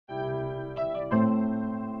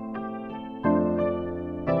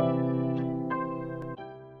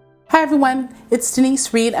Hi everyone, it's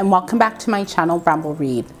Denise Reed and welcome back to my channel, Bramble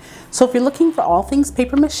Reed. So if you're looking for all things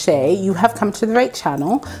paper mache, you have come to the right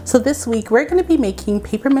channel. So this week we're going to be making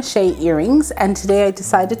paper mache earrings, and today I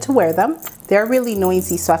decided to wear them. They're really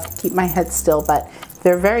noisy, so I have to keep my head still, but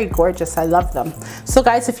they're very gorgeous. I love them. So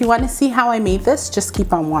guys, if you want to see how I made this, just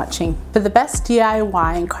keep on watching. For the best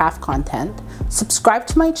DIY and craft content, subscribe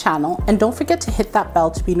to my channel and don't forget to hit that bell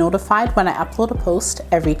to be notified when I upload a post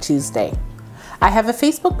every Tuesday. I have a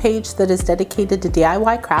Facebook page that is dedicated to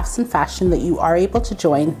DIY crafts and fashion that you are able to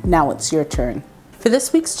join. Now it's your turn. For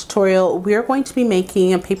this week's tutorial, we are going to be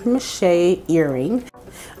making a paper mache earring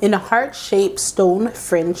in a heart-shaped stone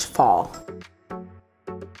fringe fall.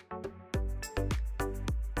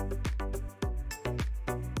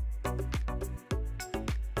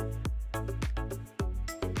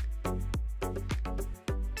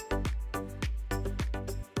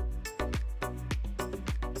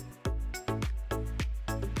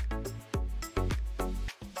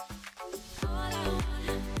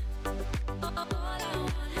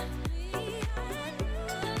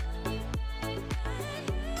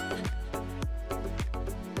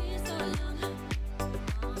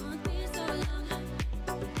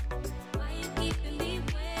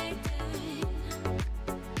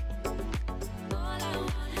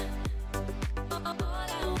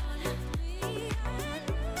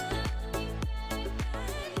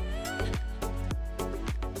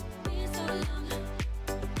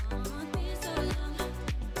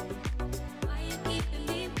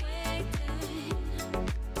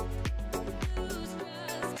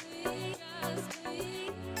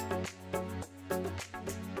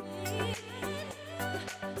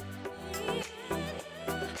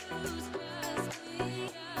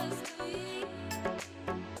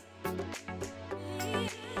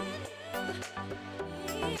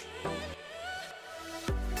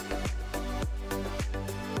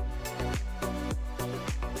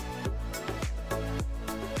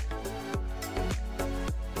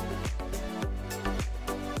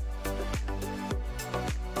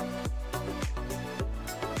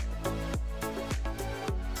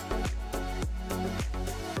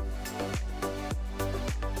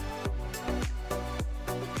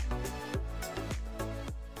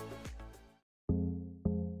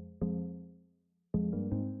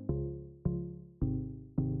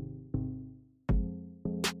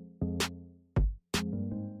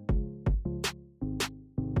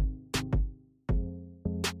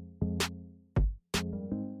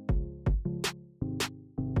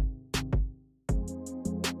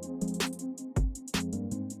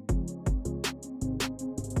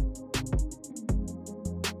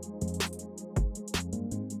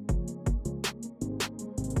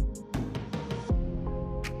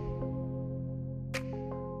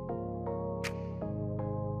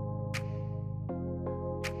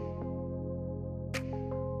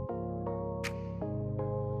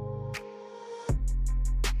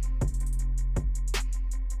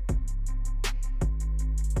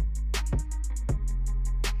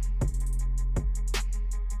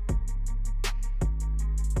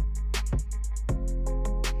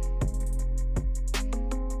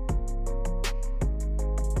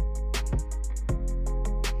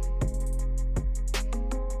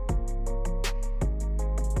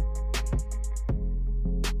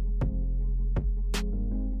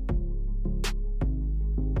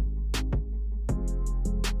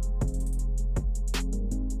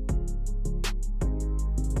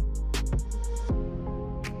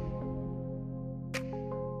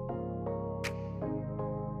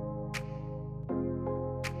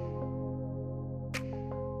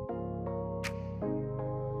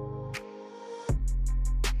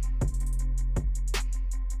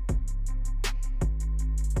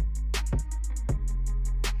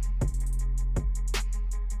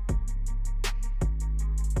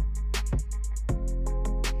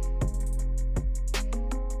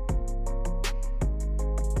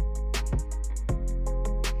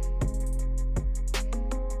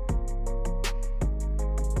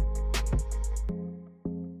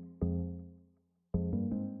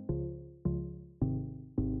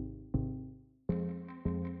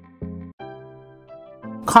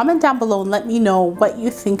 Comment down below and let me know what you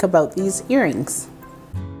think about these earrings.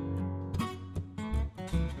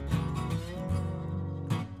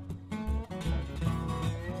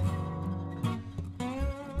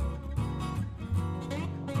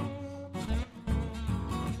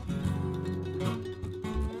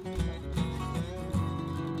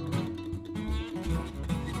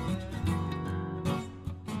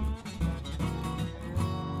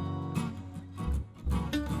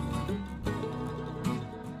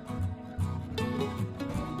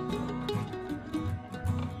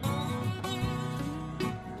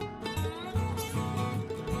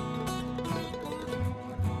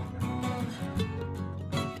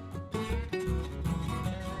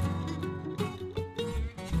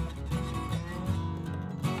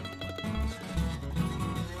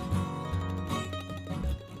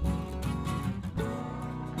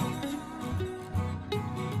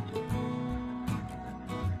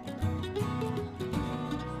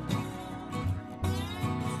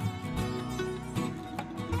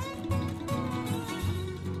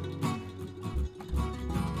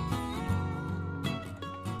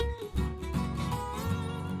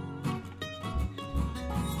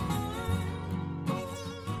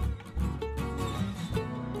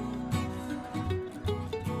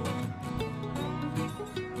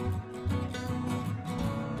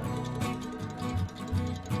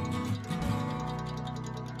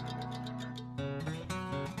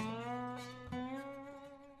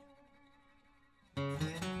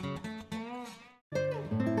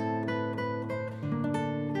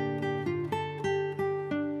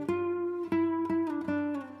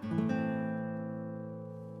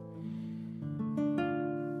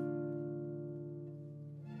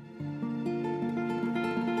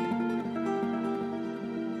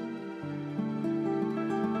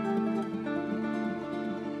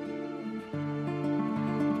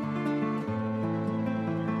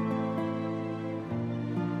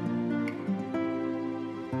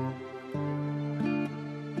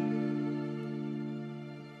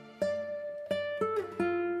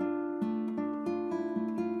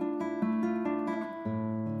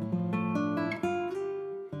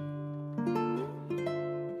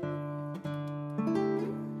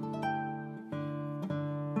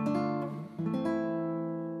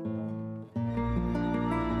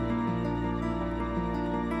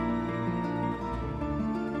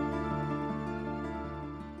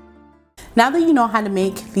 Now that you know how to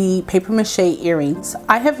make the paper mache earrings,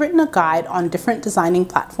 I have written a guide on different designing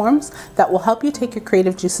platforms that will help you take your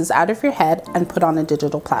creative juices out of your head and put on a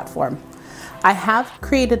digital platform. I have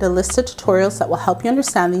created a list of tutorials that will help you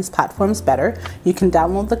understand these platforms better. You can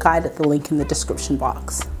download the guide at the link in the description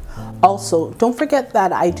box. Also, don't forget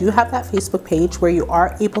that I do have that Facebook page where you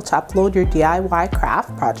are able to upload your DIY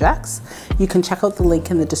craft projects. You can check out the link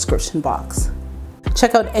in the description box.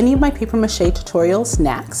 Check out any of my paper mache tutorials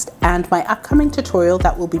next and my upcoming tutorial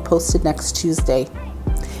that will be posted next Tuesday.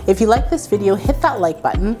 If you like this video, hit that like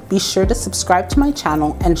button, be sure to subscribe to my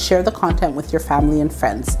channel and share the content with your family and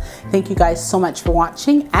friends. Thank you guys so much for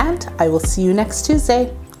watching and I will see you next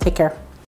Tuesday. Take care.